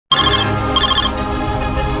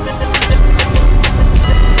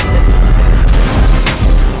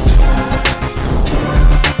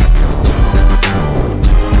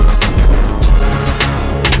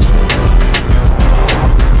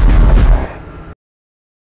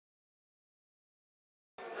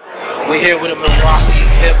We're here with a Milwaukee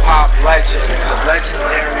hip-hop legend, the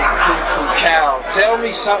legendary Coo Coo. Tell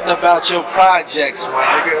me something about your projects, my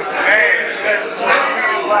nigga. Hey, let's talk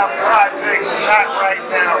about projects, not right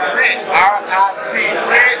now. Rit, R-I-T,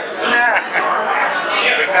 Rit.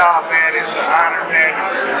 But nah, man, it's an honor, man,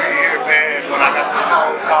 to be here, man. When I got the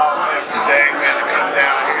phone call today, man, to come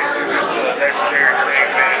down here and do this legendary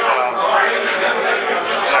thing, man.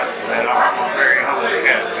 It's a blessing, man. I'm a very humble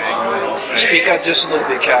cat, man. You know what I'm saying? Speak up just a little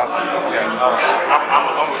bit, Cal. I'm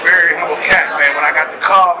a very humble cat, man. When I got the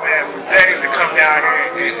call, man, from Dave to come down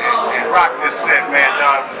here and rock this set, man,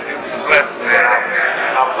 dog, it was a blessing, man.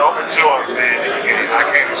 I was overjoyed, man. I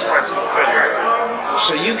can't express the feeling.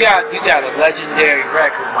 So you got a legendary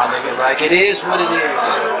record, my nigga. Like, it is what it is.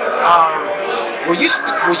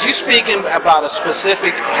 Was you speaking about a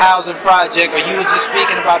specific housing project, or you was just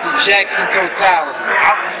speaking about the Jackson totality?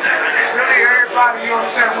 Really, everybody, you know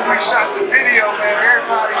what I'm saying, when we shot the video, man,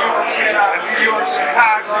 everybody, you know what I'm saying, out of New York,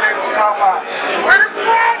 Chicago, they was talking about, where the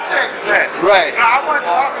projects at? Right. Now, I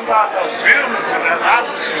wasn't talking about no buildings or nothing, I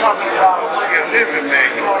was just talking about a way of living, man,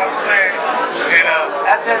 you know what I'm saying? And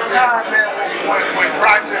at that time, man, when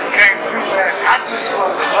projects came through, man, I just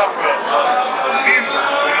was a lover of music,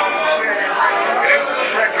 you know what I'm saying? And it was a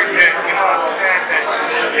record that, you know what I'm saying,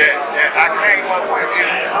 that I came up with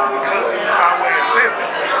because it's my way of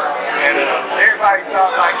living. And everybody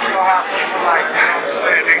thought, like, you know how people, like, you know what I'm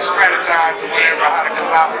saying, they strategize or whatever, how to come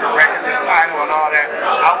out with a record, the title and all that.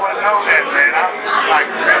 I wouldn't know that, man. I was, like,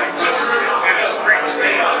 really just in the streets,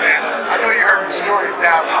 you know what I'm saying? I know you heard the story 1,000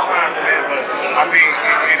 times, man, but, I mean,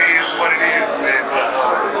 it is what it is, man. But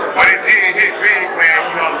when it did hit big, man,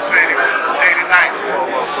 you know what I'm saying, it was from day to night for a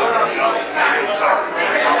motherfucker, you know? So,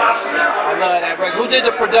 I love that record. Who did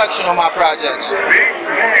the production on my projects? Big,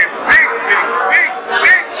 man,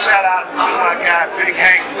 big shout out to my guy, Big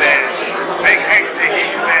Hank, man. Big Hank the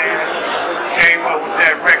Heat, man, came up with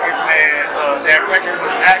that record, man. That record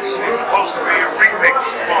was actually supposed to be a remix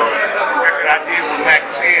for a record I did with Mac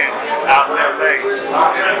 10 out in LA.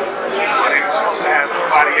 But they were supposed to have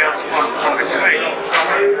somebody else from the clique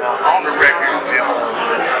on the record. And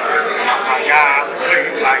my guy, he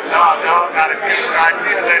was like, no, got a different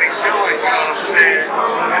idea, let him do it, you know what I'm saying?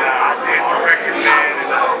 And I did the record, man, and you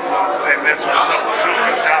know what I'm saying, messed with a couple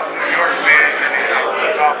companies out in New York, man, and it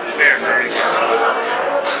took off from there, man.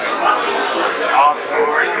 All the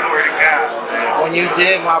glory to God, man. When you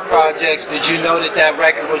did my projects, did you know that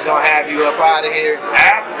record was going to have you up out of here?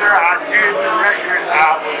 After I did the record,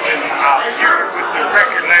 I was in Europe with the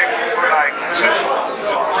record label for like 2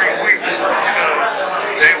 to 3 weeks because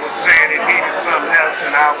they were saying it needed something else,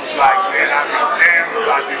 and I was like, man, I'd be damned if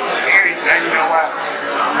I do anything. You know what?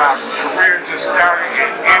 My career just started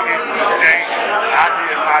and ended today. I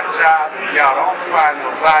did my job. Y'all don't find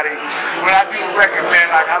nobody. When I do a record, man,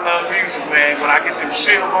 like I love music, man. When I get them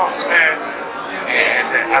chill bumps, man,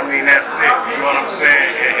 and I mean that's it. You know what I'm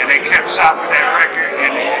saying? And they kept shopping that record,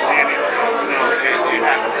 and it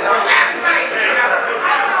happened.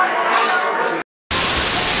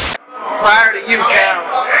 Prior to you, Cal,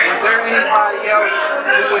 was there anybody else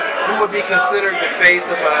who would be considered the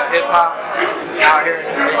face of hip hop out here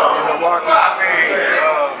in Milwaukee? I mean,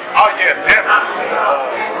 oh yeah, definitely.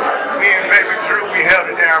 Me and Baby Drew, we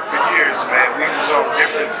held it down for years, man. We was on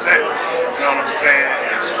different sets, you know what I'm saying?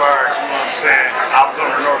 As far as, you know what I'm saying, I was on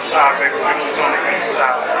the north side, Baby Drew was on the east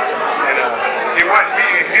side. And it wasn't me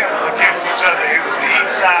and him against each other, it was the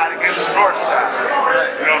east side against the north side.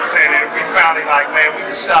 You know what I'm saying? And we found it like, man, we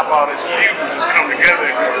can stop all this feud and just come together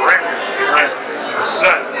and do a record. Right?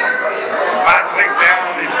 Shut my click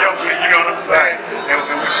down and your click, you know what I'm saying? And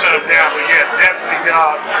we shut them down. But yeah, definitely,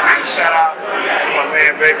 dog, big shout out to my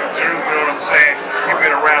man Baby Drew, you know what I'm saying? He's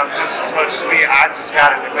been around just as much as me. I just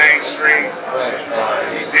got in the mainstream.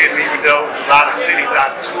 He didn't, even though there's a lot of cities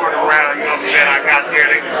I toured around, you know what I'm saying? I got there,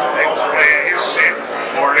 they was playing his shit,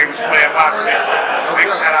 or they was playing my shit.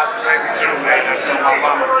 Big shout out to Baby Drew, man. That's on my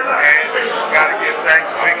mama. And gotta give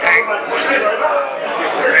thanks to Big Hank,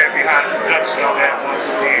 the man behind the production on that once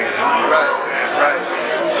again. Right.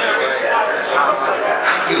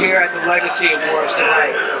 You're here at the Legacy Awards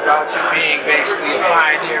tonight about you being basically a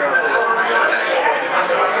pioneer of the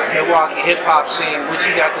Milwaukee hip hop scene. What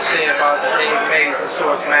you got to say about Dave Mays and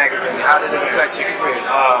Source Magazine? How did it affect your career? It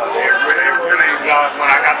really, when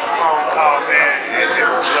I got the phone call, man, it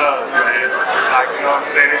was love, man. Like, you know what I'm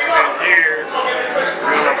saying? It's been years,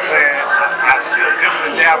 you know what I'm saying? I still dibble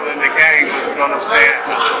and dabble in the game, you know what I'm saying?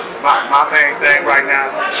 My main thing right now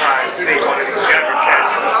is to try and see one of these younger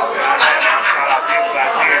cats, you know what I'm saying? Shout out people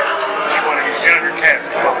out there, see one of these younger cats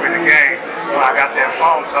come up in the game when I got that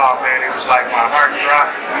phone call, man, it was like my heart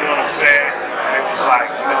dropped, you know what I'm saying? And it was like,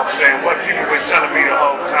 you know what I'm saying, what people been telling me the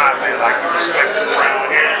whole time, man, like you respect it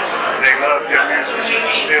around here, they love your music,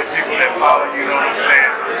 there's still people that follow, you know what I'm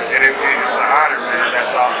saying? And it's an honor, man.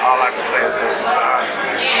 That's all I can say is it's an honor,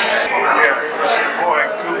 man. Yeah, it's your boy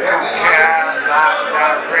Coo Coo, live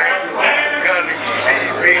direct, Gully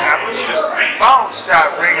TV. I was just phone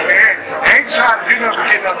stop ringing, man. Ain't trying to do nothing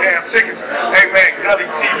to get no damn tickets. Hey man, Gully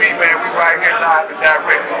TV, man. We right here live and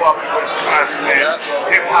direct, Milwaukee, Wisconsin, man.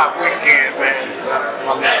 Hip Hop Weekend, man.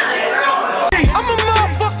 I'm a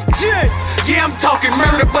motherfucking G. Yeah, I'm talking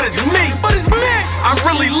murder, but it's me. I'm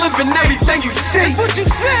really living everything you see. What you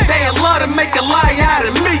say? They love to make a lie out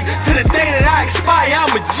of me. To the day that I expire,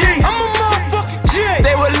 I'm a G. I'm a motherfucking G.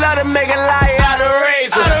 They would love to make a lie out of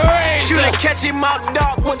razor. Shoot and catch him out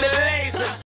dark with the laser.